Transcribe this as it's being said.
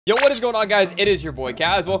Yo, what is going on, guys? It is your boy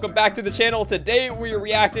Kaz. Welcome back to the channel. Today we are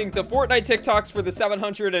reacting to Fortnite TikToks for the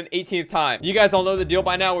 718th time. You guys all know the deal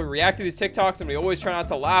by now. We react to these TikToks and we always try not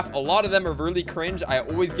to laugh. A lot of them are really cringe. I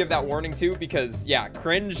always give that warning too because yeah,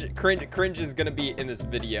 cringe is gonna be in this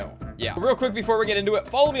video. Yeah. Real quick before we get into it,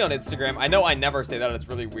 follow me on Instagram. I know I never say that, it's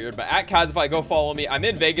really weird, but at Kazify, go follow me. I'm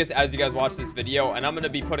in Vegas as you guys watch this video, and I'm gonna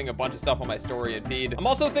be putting a bunch of stuff on my story and feed. I'm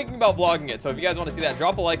also thinking about vlogging it, so if you guys want to see that,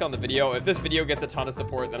 drop a like on the video. If this video gets a ton of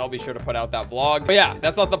support, then I'll be sure to put out that vlog. But yeah,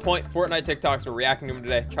 that's not the point. Fortnite TikToks, we're reacting to them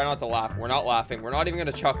today. Try not to laugh. We're not laughing. We're not even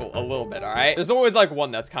gonna chuckle a little bit, all right? There's always like one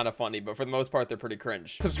that's kind of funny, but for the most part, they're pretty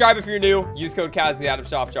cringe. Subscribe if you're new. Use code Kaz in the item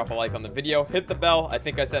shop. Drop a like on the video. Hit the bell. I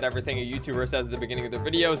think I said everything a YouTuber says at the beginning of their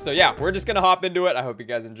videos. So yeah, we're just gonna hop into it. I hope you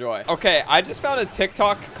guys enjoy. Okay, I just found a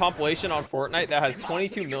TikTok compilation on Fortnite that has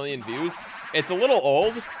 22 million views. It's a little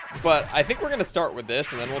old, but I think we're gonna start with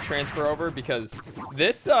this and then we'll transfer over because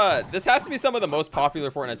this has to be some of the most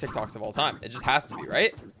popular Fortnite TikToks of all time. It just has to be,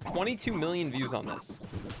 right? 22 million views on this.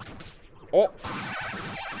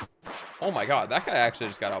 Oh my god, that guy actually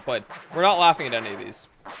just got outplayed. We're not laughing at any of these.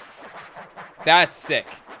 That's sick.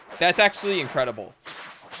 That's actually incredible.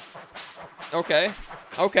 Okay,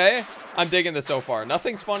 I'm digging this so far.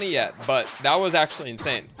 Nothing's funny yet, but that was actually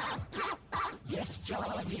insane.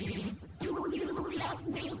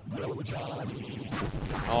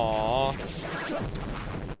 Aww.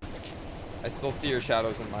 I still see your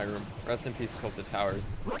shadows in my room. Rest in peace, Tilted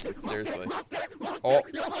Towers. Seriously. Oh.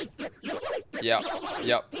 Yep.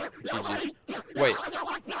 GG. Wait.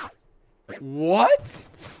 What?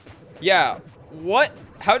 Yeah. What?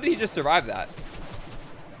 How did he just survive that?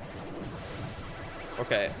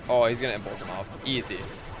 Okay. Oh, he's gonna impulse him off. Easy.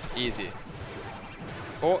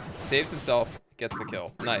 Oh, saves himself. Gets the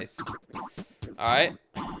kill. Nice. Alright.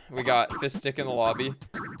 We got fist stick in the lobby.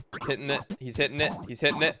 Hitting it. He's hitting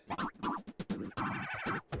it.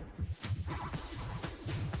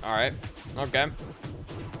 Alright. Okay.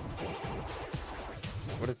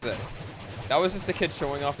 What is this? That was just a kid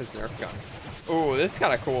showing off his Nerf gun. Ooh, this is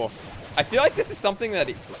kind of cool. I feel like this is something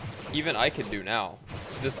that even I could do now.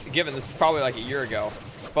 Given this was probably like a year ago.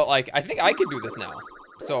 But like, I think I could do this now.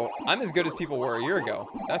 So, I'm as good as people were a year ago.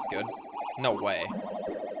 That's good. No way.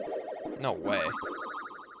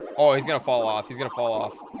 Oh, he's gonna fall off.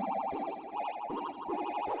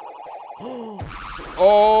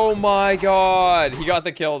 Oh my god. He got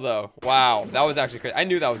the kill though. Wow. That was actually crazy. I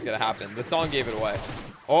knew that was gonna happen. The song gave it away.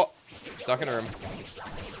 Oh, stuck in a room.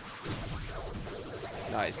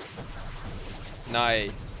 Nice.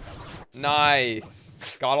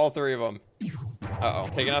 Got all three of them. Uh-oh.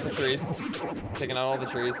 Taking out all the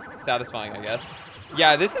trees. Satisfying, I guess.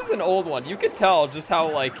 Yeah, this is an old one. You could tell just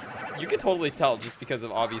how, like, you could totally tell just because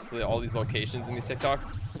of, obviously, all these locations in these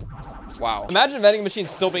TikToks. Wow. Imagine vending machine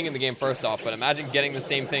still being in the game first off, but imagine getting the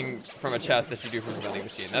same thing from a chest that you do from a vending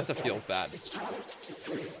machine. That's a feels bad.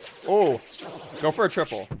 Oh, go for a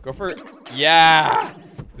triple. Yeah,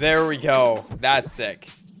 there we go. That's sick.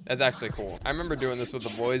 That's actually cool. I remember doing this with the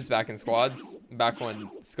boys back in squads, back when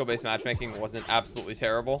skill-based matchmaking wasn't absolutely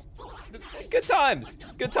terrible. Good times.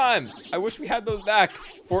 I wish we had those back.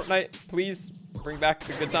 Fortnite, please bring back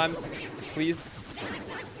the good times, please.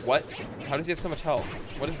 What? How does he have so much health?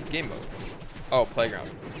 What is this game mode? Oh, playground.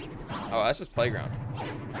 Oh, that's just playground.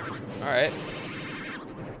 All right.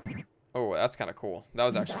 Oh, that's kind of cool. That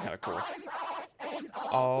was actually kind of cool.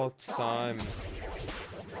 All time.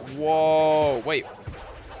 Whoa, wait.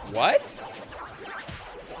 What?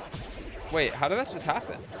 Wait, how did that just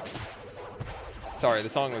happen? Sorry, the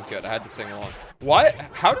song was good. I had to sing along. What?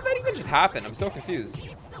 How did that even just happen? I'm so confused.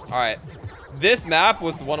 All right. This map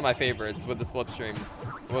was one of my favorites with the slipstreams.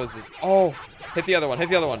 What was this? Oh, hit the other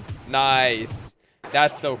one. Nice.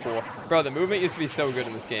 That's so cool. Bro, the movement used to be so good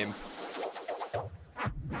in this game.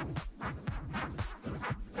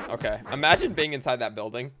 Okay. Imagine being inside that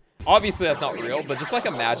building. Obviously, that's not real, but just like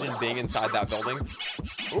imagine being inside that building.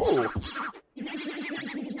 Ooh.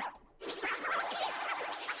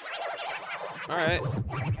 All right.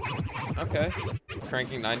 Okay.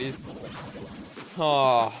 Cranking 90s.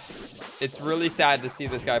 Oh, it's really sad to see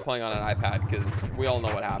this guy playing on an iPad because we all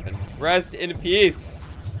know what happened. Rest in peace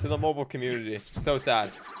to the mobile community. So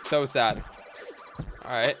sad.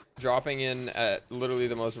 All right. Dropping in at literally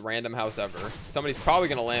the most random house ever. Somebody's probably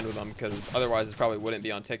going to land with them because otherwise it probably wouldn't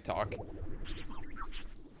be on TikTok.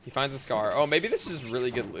 He finds a scar. Oh, maybe this is just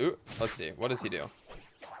really good loot. Let's see. What does he do?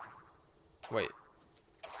 Wait.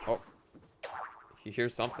 Oh. He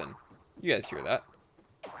hears something. You guys hear that?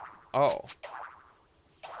 Oh.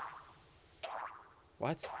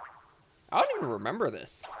 What? I don't even remember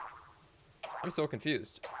this. I'm so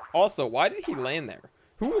confused. Also, why did he land there?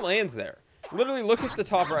 Who lands there? Literally, look at the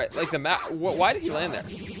top right. Like the map. Why did he land there?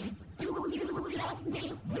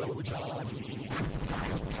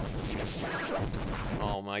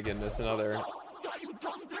 Oh my goodness, another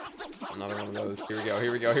one of those. Here we go,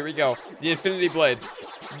 here we go, here we go. The Infinity Blade.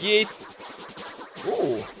 Yeet.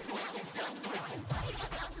 Ooh.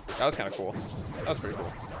 That was kind of cool. That was pretty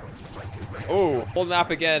cool. Oh, full map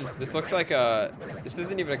again. This looks like a... This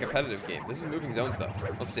isn't even a competitive game. This is moving zones, though.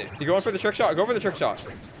 Let's see. Is he going for the trick shot? Go for the trick shot.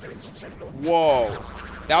 Whoa.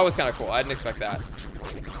 That was kind of cool. I didn't expect that.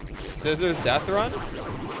 Scissors death run?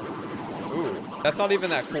 Ooh. That's not even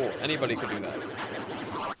that cool. Anybody could do that.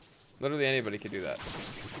 Literally anybody could do that.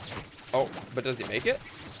 Oh, but does he make it?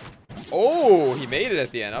 Oh, he made it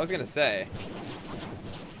at the end. I was going to say.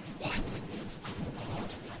 What?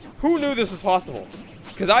 Who knew this was possible?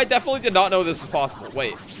 Because I definitely did not know this was possible.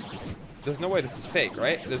 Wait. There's no way this is fake,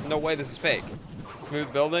 right? There's no way this is fake.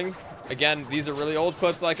 Smooth building. Again, these are really old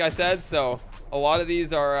clips, like I said, so a lot of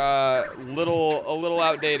these are a little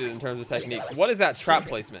outdated in terms of techniques. What is that trap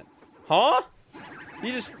placement? Huh?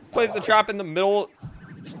 He just placed the trap in the middle.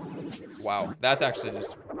 Wow, that's actually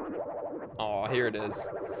just... Oh, here it is.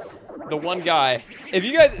 The one guy. If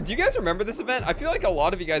you guys, do you guys remember this event? I feel like a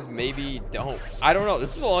lot of you guys maybe don't. I don't know.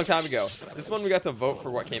 This is a long time ago. This one we got to vote for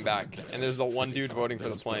what came back. And there's the one dude voting for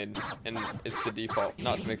the plane. And it's the default.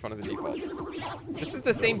 Not to make fun of the defaults. This is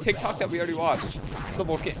the same TikTok that we already watched. The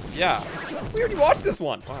volcano. Yeah. We already watched this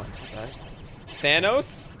one. Wow. Okay.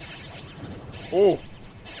 Thanos. Oh.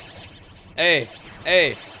 Hey.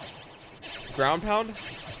 Hey. Ground pound?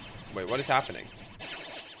 Wait, what is happening?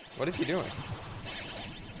 What is he doing?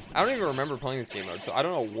 I don't even remember playing this game mode, so I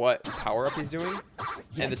don't know what power-up he's doing.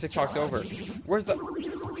 And the TikTok's over. Where's the...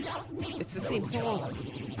 It's the same song.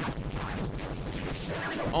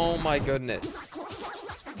 Oh my goodness.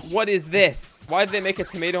 What is this? Why did they make a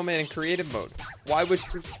Tomato Man in creative mode? Why would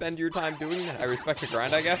you spend your time doing that? I respect the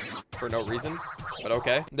grind, I guess, for no reason. But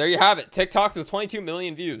okay. There you have it. TikToks with 22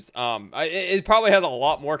 million views. It probably has a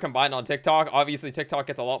lot more combined on TikTok. Obviously, TikTok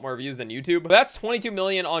gets a lot more views than YouTube. But that's 22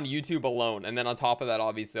 million on YouTube alone. And then on top of that,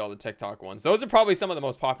 obviously, all the TikTok ones. Those are probably some of the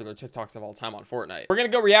most popular TikToks of all time on Fortnite. We're going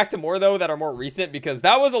to go react to more, though, that are more recent because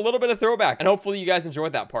that was a little bit of throwback. And hopefully you guys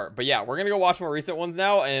enjoyed that part. But yeah, we're going to go watch more recent ones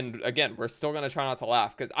now. And again, we're still going to try not to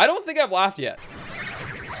laugh because I don't think I've laughed yet.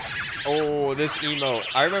 Oh, this emote.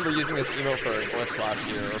 I remember using this emote for a glitch last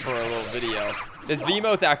year or for a little video. This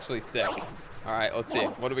V-emote's actually sick. All right, let's see.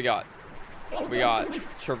 What do we got? We got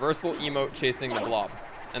traversal emote chasing the blob.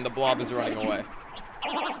 And the blob is running away.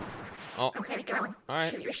 Oh. All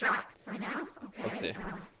right. Let's see.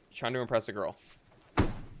 Trying to impress a girl.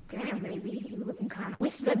 Damn, baby, you looking kind of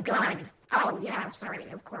with the gun. Oh, yeah, sorry,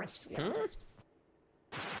 of course. Yeah.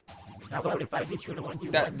 That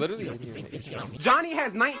literally didn't even make sense. Johnny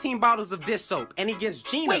has 19 bottles of dish soap, and he gives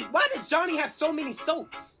Gina... Wait, why does Johnny have so many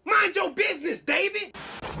soaps? Mind your business, David!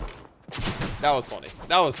 That was funny.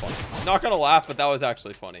 That was funny. Not gonna laugh, but that was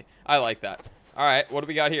actually funny. I like that. All right, what do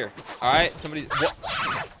we got here? All right, somebody...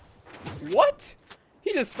 What?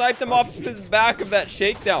 He just sniped him off his back of that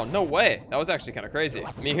shakedown. No way. That was actually kind of crazy.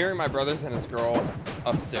 Me hearing my brothers and his girl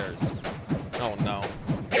upstairs. Oh, no.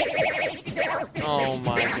 Oh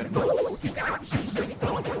my goodness.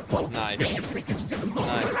 Nice.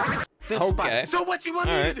 Nice. Okay. So what you want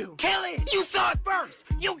me to do? Kill it! You saw it first!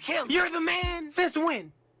 You kill it! You're the man! Since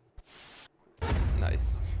when?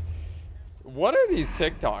 Nice. What are these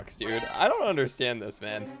TikToks, dude? I don't understand this,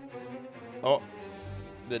 man. Oh.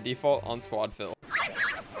 The default on squad fill.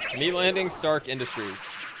 Me landing Stark Industries.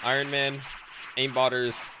 Iron Man.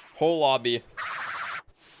 Aimbotters. Whole lobby.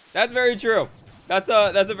 That's very true. That's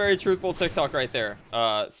a very truthful TikTok right there.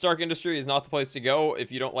 Stark Industry is not the place to go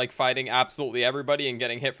if you don't like fighting absolutely everybody and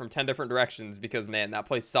getting hit from 10 different directions because, man, that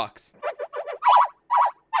place sucks.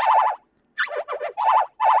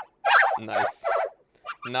 Nice.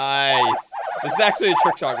 Nice. This is actually a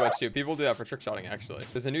trick shot glitch, too. People do that for trick shotting, actually.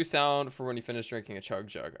 There's a new sound for when you finish drinking a chug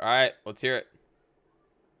jug. All right, let's hear it.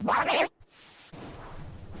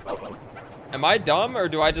 Am I dumb or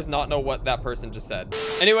do I just not know what that person just said?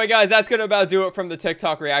 Anyway, guys, that's gonna about do it from the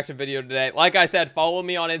TikTok reaction video today. Like I said, follow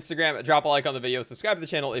me on Instagram, drop a like on the video, subscribe to the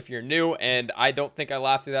channel if you're new, and I don't think I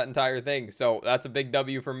laughed through that entire thing, so that's a big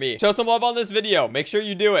W for me. Show some love on this video. Make sure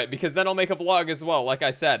you do it because then I'll make a vlog as well, like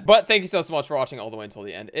I said. But thank you so much for watching all the way until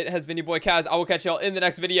the end. It has been your boy Kaz. I will catch y'all in the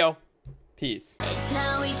next video. Peace.